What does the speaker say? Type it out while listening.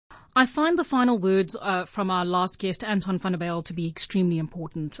I find the final words from our last guest, Anton van der Bijl, to be extremely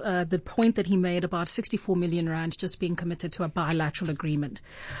important. The point that he made about 64 million rand just being committed to a bilateral agreement.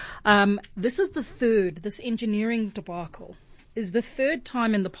 This engineering debacle is the third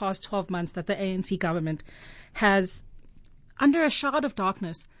time in the past 12 months that the ANC government has, under a shroud of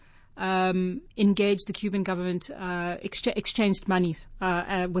darkness, engaged the Cuban government, exchanged monies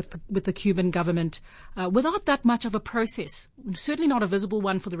with the Cuban government without that much of a process, certainly not a visible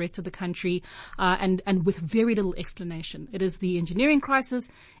one for the rest of the country, and with very little explanation. It is the engineering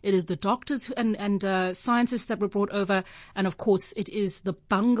crisis, it is the doctors and scientists that were brought over, and of course it is the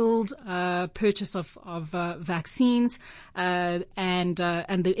bungled purchase of vaccines and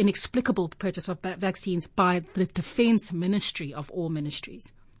the inexplicable purchase of vaccines by the Defense Ministry of all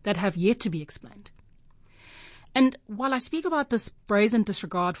ministries that have yet to be explained. And while I speak about this brazen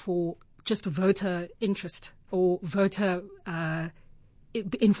disregard for just voter interest or voter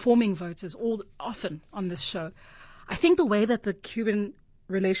informing voters all often on this show, I think the way that the Cuban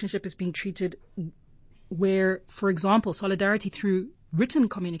relationship is being treated, where, for example, Solidarity through written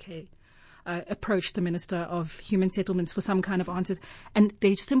communique approached the Minister of Human Settlements for some kind of answer, and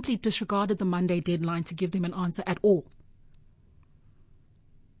they simply disregarded the Monday deadline to give them an answer at all,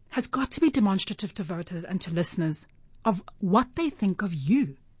 has got to be demonstrative to voters and to listeners of what they think of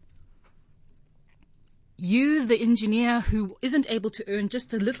you. You, the engineer who isn't able to earn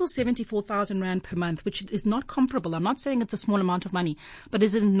just a little 74,000 rand per month, which is not comparable. I'm not saying it's a small amount of money, but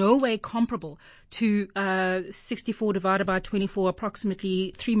is in no way comparable to 64 divided by 24,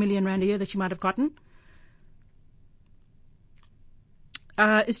 approximately 3 million rand a year that you might have gotten.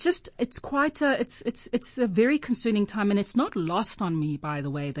 It's a very concerning time, and it's not lost on me, by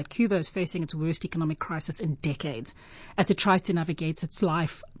the way, that Cuba is facing its worst economic crisis in decades as it tries to navigate its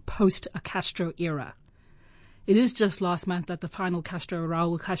life post a Castro era. It is just last month that the final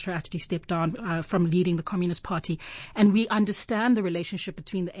Raul Castro actually stepped down from leading the Communist Party, and we understand the relationship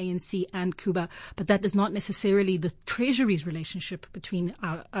between the ANC and Cuba, but that is not necessarily the Treasury's relationship between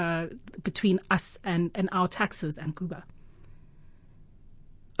us and our taxes and Cuba.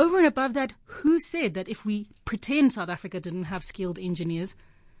 Over and above that, who said that if we pretend South Africa didn't have skilled engineers,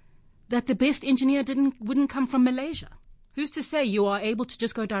 that the best engineer wouldn't come from Malaysia? Who's to say you are able to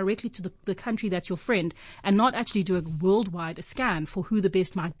just go directly to the country that's your friend and not actually do a worldwide scan for who the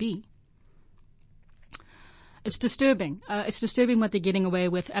best might be? It's disturbing. It's disturbing what they're getting away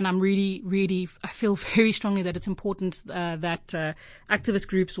with, and I feel very strongly that it's important that activist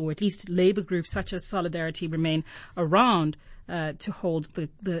groups, or at least labor groups such as Solidarity, remain around to hold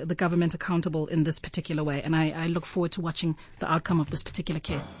the government accountable in this particular way. And I look forward to watching the outcome of this particular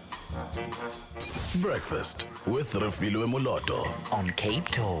case. Breakfast with Refilwe Moloto on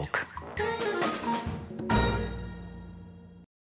CapeTalk.